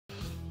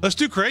Let's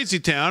do Crazy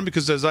Town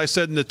because, as I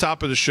said in the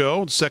top of the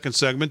show, the second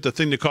segment, the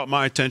thing that caught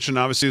my attention,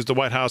 obviously, is the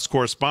White House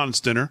Correspondents'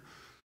 Dinner.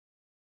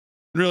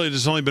 Really,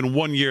 there's only been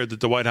 1 year that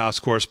the White House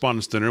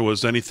Correspondents' Dinner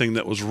was anything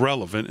that was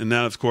relevant, and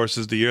that, of course,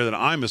 is the year that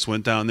Imus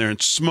went down there and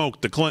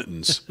smoked the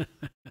Clintons.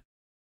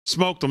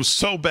 Smoked them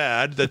so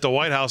bad that the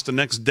White House the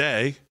next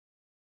day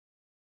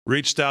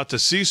reached out to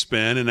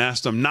C-SPAN and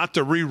asked them not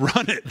to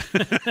rerun it.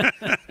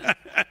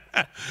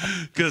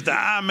 Because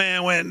the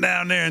man went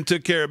down there and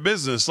took care of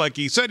business like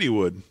he said he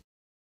would.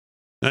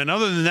 And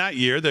other than that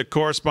year, the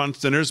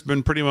Correspondents' Dinner has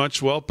been pretty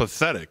much, well,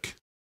 pathetic.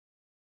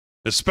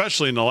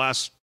 Especially in the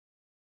last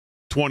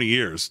 20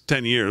 years,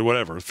 10 years,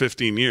 whatever,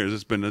 15 years.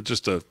 It's been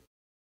just a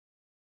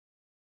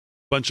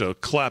bunch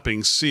of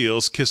clapping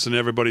seals kissing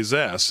everybody's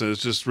ass.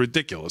 It's just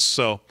ridiculous.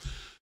 So,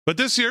 but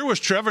this year was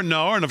Trevor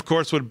Noah, and of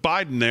course with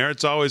Biden there,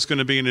 it's always going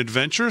to be an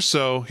adventure.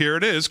 So here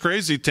it is,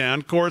 Crazy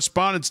Town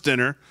Correspondents'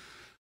 Dinner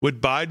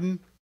with Biden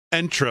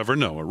and Trevor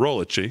Noah.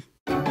 Roll it, Chi.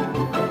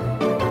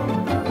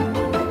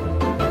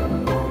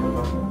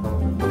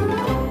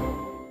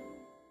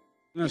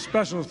 And a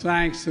special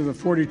thanks to the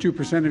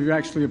 42% of you who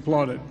actually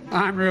applauded.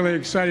 I'm really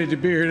excited to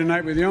be here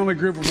tonight with the only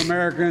group of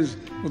Americans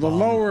with a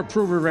lower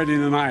approval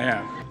rating than I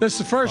have. This is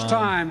the first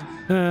time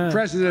the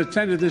president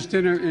attended this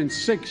dinner in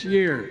 6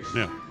 years.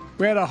 Yeah.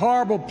 We had a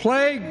horrible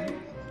plague,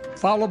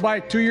 followed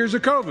by 2 years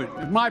of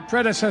COVID. If my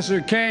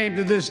predecessor came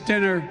to this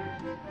dinner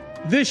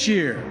this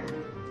year,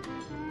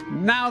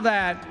 now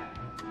that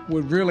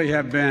would really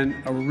have been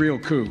a real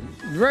coup.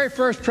 The very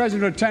first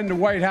president to attend the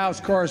White House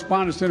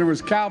Correspondents' Dinner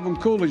was Calvin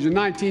Coolidge in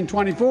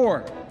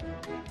 1924.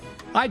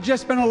 I'd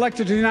just been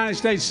elected to the United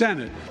States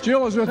Senate.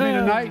 Jill is with me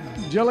tonight.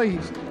 Jilly,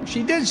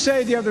 she did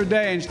say the other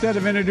day, instead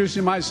of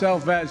introducing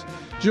myself as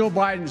Jill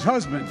Biden's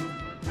husband,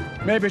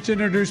 maybe to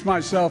introduce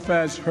myself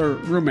as her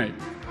roommate.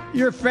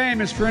 You're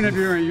famous for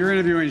your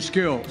interviewing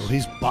skills. Well,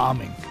 he's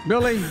bombing.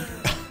 Billy,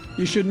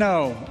 you should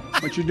know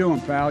what you're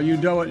doing, pal. You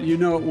know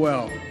it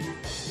well.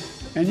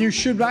 And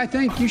I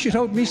think you should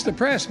hope Meets the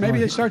Press. Maybe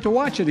they start to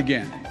watch it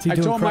again. I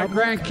told my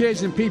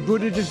grandkids and Pete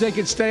Buttigieg they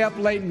could stay up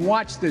late and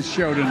watch this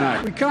show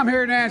tonight. We come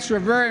here to answer a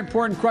very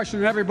important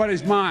question in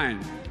everybody's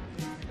mind.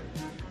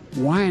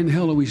 Why in the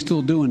hell are we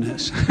still doing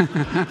this?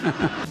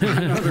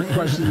 Another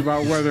question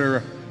about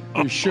whether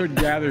we should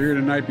gather here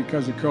tonight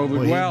because of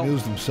COVID. Well, he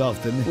amused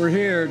himself, didn't he? We're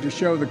here to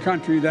show the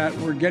country that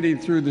we're getting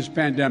through this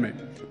pandemic.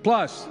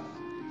 Plus,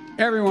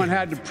 everyone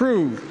had to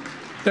prove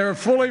they were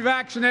fully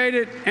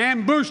vaccinated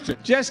and boosted.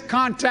 Just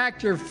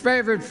contact your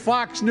favorite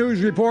Fox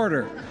News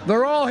reporter.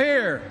 They're all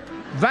here,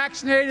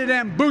 vaccinated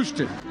and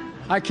boosted.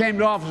 I came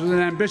to office with an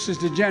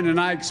ambitious agenda, and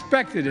I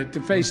expected it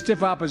to face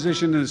stiff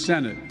opposition in the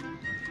Senate.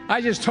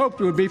 I just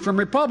hoped it would be from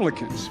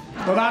Republicans.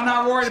 But I'm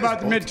not worried about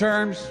the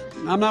midterms.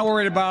 I'm not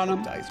worried about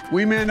them.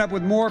 We may end up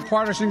with more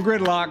partisan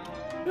gridlock,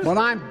 but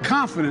I'm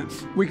confident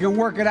we can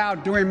work it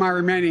out during my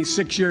remaining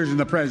 6 years in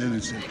the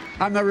presidency.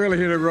 I'm not really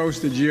here to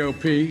roast the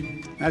GOP.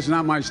 That's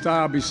not my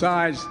style.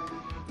 Besides,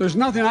 there's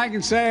nothing I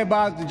can say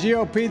about the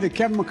GOP that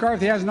Kevin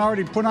McCarthy hasn't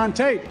already put on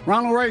tape.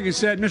 Ronald Reagan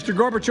said, Mr.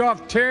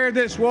 Gorbachev, tear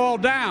this wall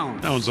down.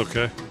 That one's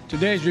okay.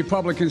 Today's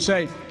Republicans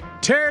say,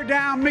 tear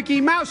down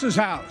Mickey Mouse's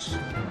house.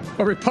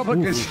 But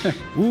Republicans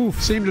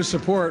seem to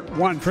support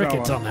one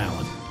Crickets fellow. on that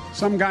one.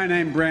 Some guy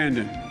named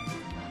Brandon.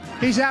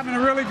 He's having a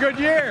really good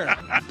year.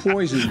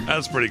 Poison.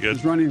 That's pretty good.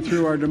 Is running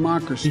through our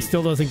democracy. He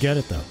still doesn't get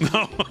it,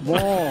 though.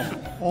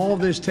 No. All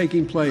this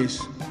taking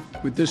place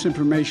with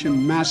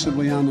disinformation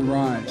massively on the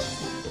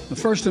rise. The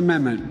First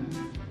Amendment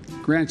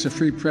grants a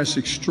free press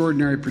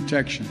extraordinary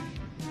protection.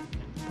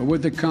 But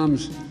with it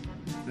comes,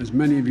 as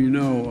many of you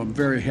know, a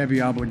very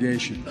heavy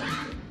obligation.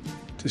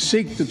 To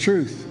seek the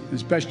truth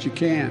as best you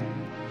can.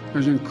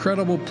 There's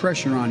incredible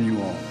pressure on you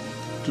all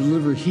to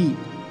deliver heat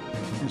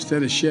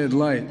instead of shed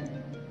light.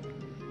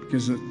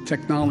 Because the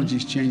technology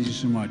is changing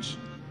so much.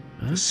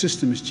 The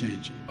system is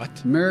changing.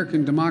 What?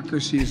 American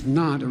democracy is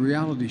not a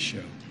reality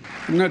show.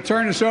 I'm going to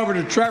turn this over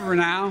to Trevor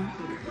now.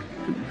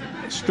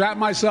 Strap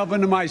myself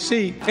into my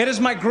seat. It is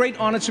my great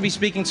honor to be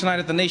speaking tonight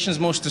at the nation's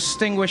most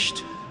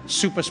distinguished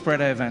super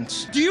spreader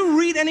event. Do you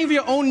read any of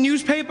your own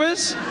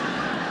newspapers?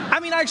 I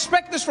mean, I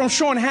expect this from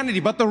Sean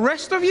Hannity, but the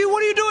rest of you,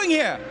 what are you doing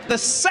here? The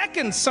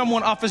second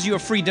someone offers you a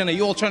free dinner,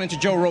 you all turn into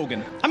Joe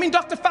Rogan. I mean,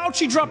 Dr.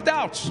 Fauci dropped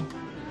out.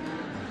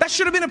 That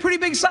should have been a pretty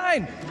big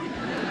sign.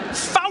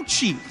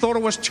 Fauci thought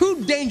it was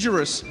too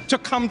dangerous to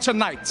come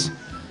tonight.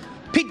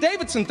 Pete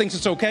Davidson thinks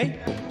it's okay.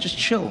 Just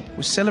chill.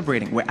 We're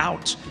celebrating. We're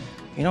out.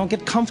 You know,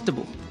 get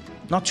comfortable.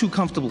 Not too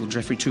comfortable,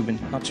 Jeffrey Toobin.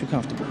 Not too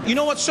comfortable. You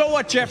know what? So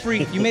what,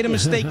 Jeffrey? You made a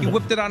mistake. You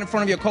whipped it out in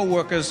front of your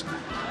coworkers.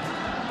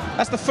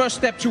 That's the first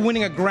step to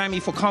winning a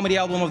Grammy for Comedy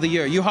Album of the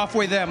Year. You're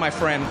halfway there, my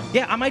friend.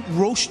 Yeah, I might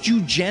roast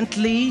you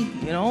gently,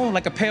 you know,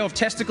 like a pair of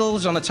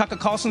testicles on the Tucker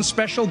Carlson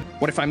special.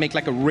 What if I make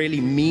like a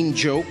really mean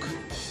joke,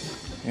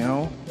 you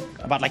know,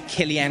 about like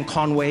Kellyanne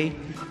Conway,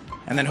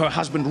 and then her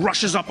husband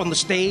rushes up on the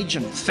stage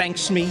and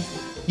thanks me?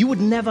 You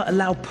would never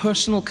allow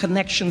personal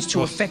connections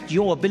to affect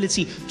your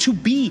ability to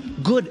be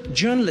good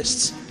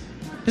journalists.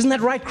 Isn't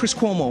that right, Chris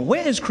Cuomo?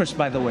 Where is Chris,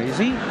 by the way? Is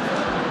he?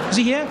 Is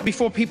he here?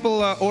 Before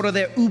people order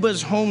their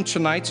Ubers home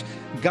tonight,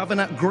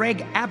 Governor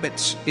Greg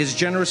Abbott is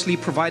generously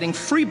providing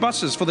free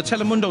buses for the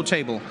Telemundo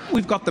table.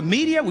 We've got the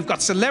media, we've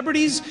got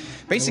celebrities,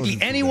 basically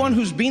anyone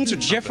who's been to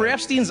Jeffrey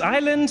Epstein's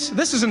island.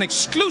 This is an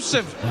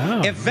exclusive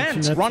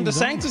event. Ron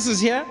DeSantis is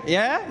here.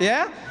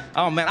 Yeah.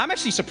 Oh man, I'm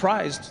actually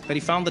surprised that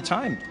he found the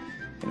time.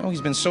 You know,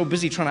 he's been so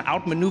busy trying to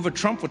outmaneuver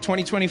Trump for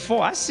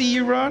 2024. I see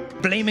you, Ron.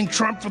 Blaming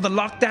Trump for the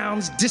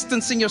lockdowns,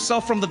 distancing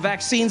yourself from the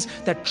vaccines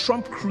that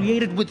Trump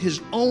created with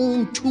his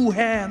own 2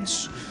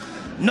 hands.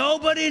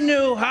 Nobody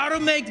knew how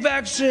to make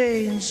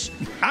vaccines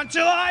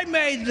until I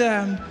made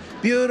them.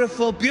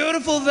 Beautiful,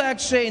 beautiful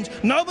vaccines.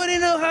 Nobody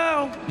knew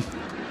how.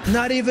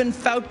 Not even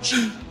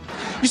Fauci.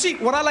 You see,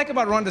 what I like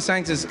about Ron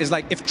DeSantis is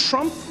like if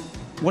Trump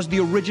was the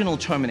original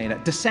Terminator,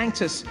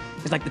 DeSantis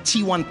is like the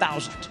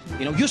T-1000.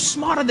 You know, you're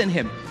smarter than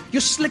him. You're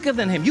slicker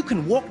than him. You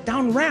can walk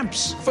down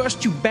ramps.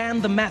 First you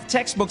ban the math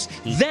textbooks,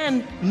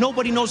 then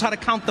nobody knows how to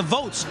count the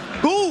votes.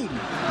 Boom!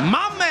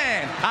 My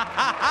man! Ha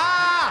ha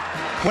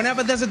ha!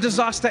 Whenever there's a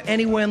disaster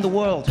anywhere in the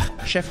world,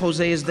 Chef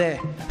Jose is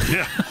there.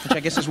 Yeah. Which I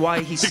guess is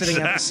why he's sitting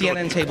at the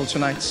CNN table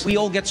tonight. We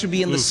all get to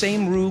be in the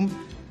same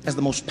room as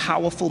the most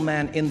powerful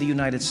man in the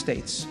United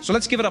States. So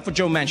let's give it up for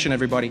Joe Manchin,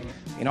 everybody.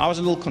 You know, I was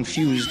a little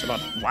confused about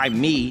why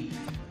me,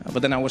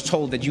 but then I was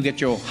told that you get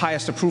your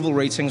highest approval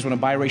ratings when a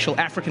biracial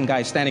African guy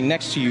is standing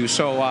next to you.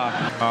 So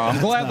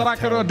I'm glad that I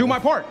could do my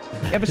part.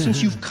 Ever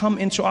since you've come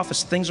into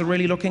office, things are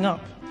really looking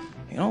up.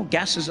 You know,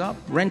 gas is up,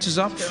 rent is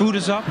up, food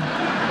is up,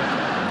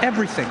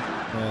 everything.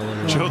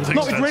 No,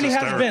 it really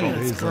has been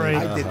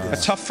a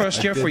tough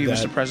first year for you,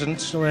 Mr. President.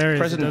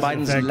 President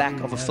Biden's lack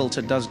of a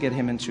filter does get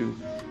him into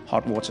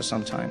hot water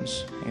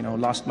sometimes. You know,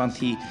 last month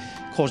he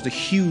caused a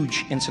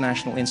huge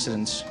international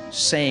incident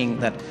saying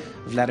that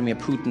Vladimir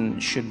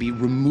Putin should be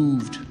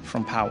removed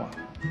from power.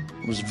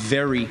 It was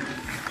very,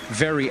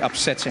 very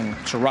upsetting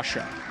to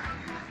Russia.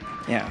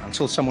 Yeah,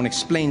 until someone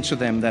explained to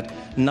them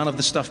that none of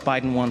the stuff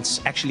Biden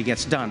wants actually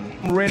gets done.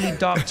 Really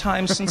dark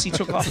times since he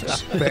took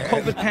office. The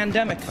COVID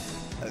pandemic,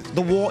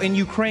 the war in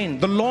Ukraine,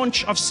 the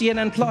launch of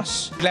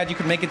CNN+. Glad you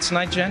could make it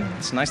tonight, Jen.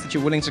 It's nice that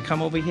you're willing to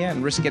come over here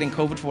and risk getting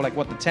COVID for like,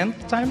 what, the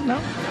 10th time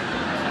now?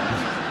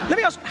 Let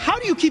me ask, how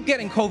do you keep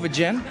getting COVID,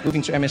 Jen?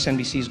 Moving to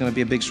MSNBC is going to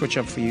be a big switch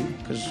up for you,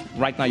 because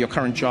right now your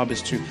current job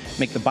is to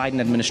make the Biden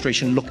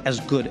administration look as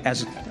good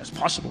as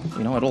possible,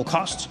 you know, at all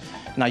costs.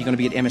 Now you're going to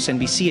be at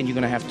MSNBC and you're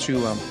going to have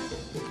to...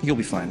 You'll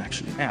be fine,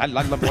 actually. I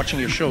love watching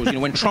your shows. You know,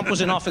 when Trump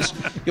was in office,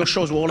 your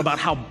shows were all about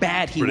how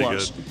bad he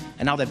was. Good.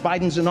 And now that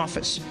Biden's in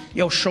office,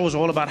 your shows are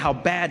all about how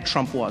bad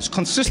Trump was.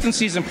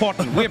 Consistency is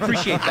important. We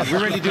appreciate that. We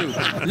really do.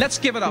 Let's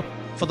give it up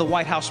for the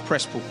White House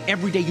press pool.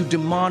 Every day you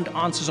demand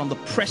answers on the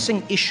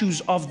pressing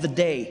issues of the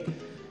day.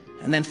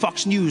 And then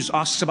Fox News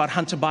asks about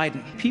Hunter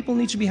Biden. People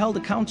need to be held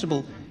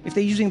accountable if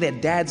they're using their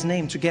dad's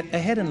name to get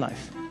ahead in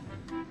life.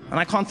 And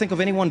I can't think of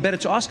anyone better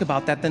to ask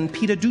about that than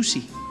Peter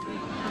Doocy.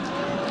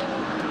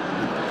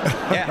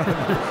 Yeah.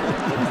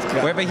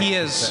 Wherever he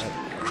is,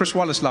 Chris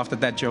Wallace laughed at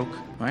that joke.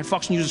 Right?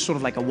 Fox News is sort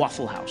of like a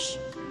Waffle House.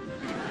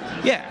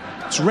 Yeah,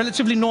 it's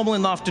relatively normal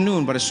in the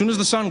afternoon, but as soon as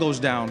the sun goes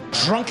down,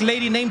 drunk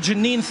lady named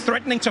Janine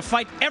threatening to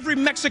fight every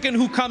Mexican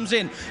who comes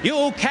in.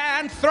 You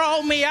can't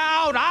throw me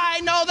out.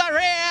 I know the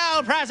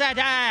real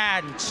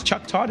president.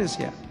 Chuck Todd is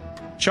here.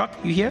 Chuck,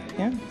 you here?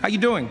 Yeah. How you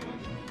doing?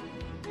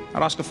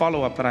 I'd ask a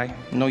follow-up, but I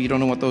know you don't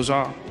know what those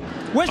are.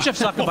 Where's Jeff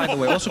Zucker, by the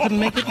way? Also couldn't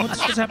make it?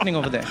 What's happening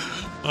over there?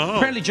 Oh.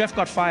 Apparently Jeff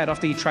got fired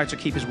after he tried to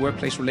keep his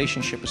workplace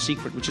relationship a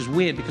secret, which is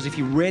weird because if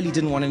he really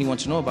didn't want anyone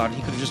to know about it,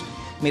 he could have just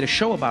made a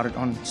show about it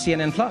on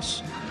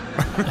CNN+.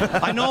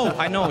 I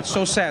know, it's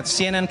so sad.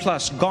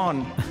 CNN+,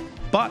 gone,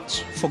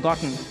 but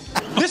forgotten.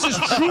 This is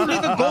truly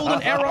the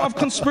golden era of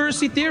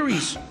conspiracy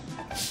theories.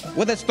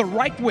 Whether it's the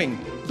right wing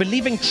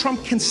believing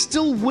Trump can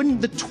still win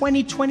the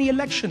 2020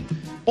 election,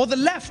 or the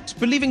left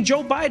believing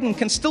Joe Biden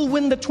can still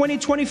win the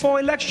 2024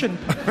 election.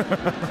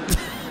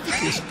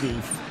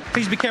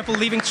 Please be careful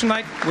leaving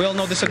tonight. We all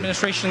know this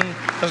administration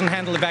doesn't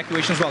handle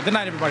evacuations well. Good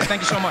night, everybody.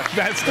 Thank you so much.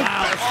 That's the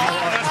best one.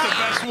 That's the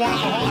best one of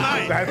the whole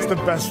night. That's the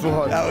best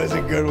one. That was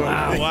a good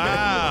one.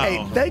 Wow.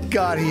 Hey, thank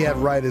God he had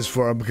writers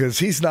for him because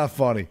he's not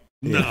funny.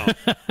 No.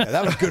 Yeah,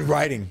 that was good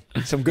writing.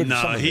 Some good.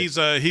 No,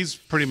 he's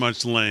pretty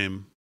much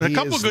lame. A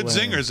couple good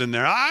zingers in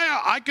there.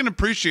 I can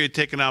appreciate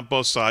taking out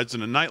both sides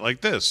in a night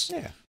like this.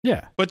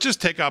 Yeah. But just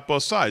take out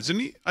both sides,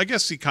 and I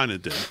guess he kind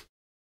of did.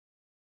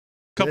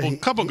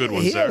 Couple good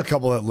ones he there. Had a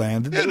couple that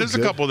landed. Yeah, there's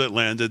a couple that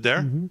landed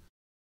there. Mm-hmm.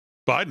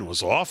 Biden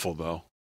was awful though.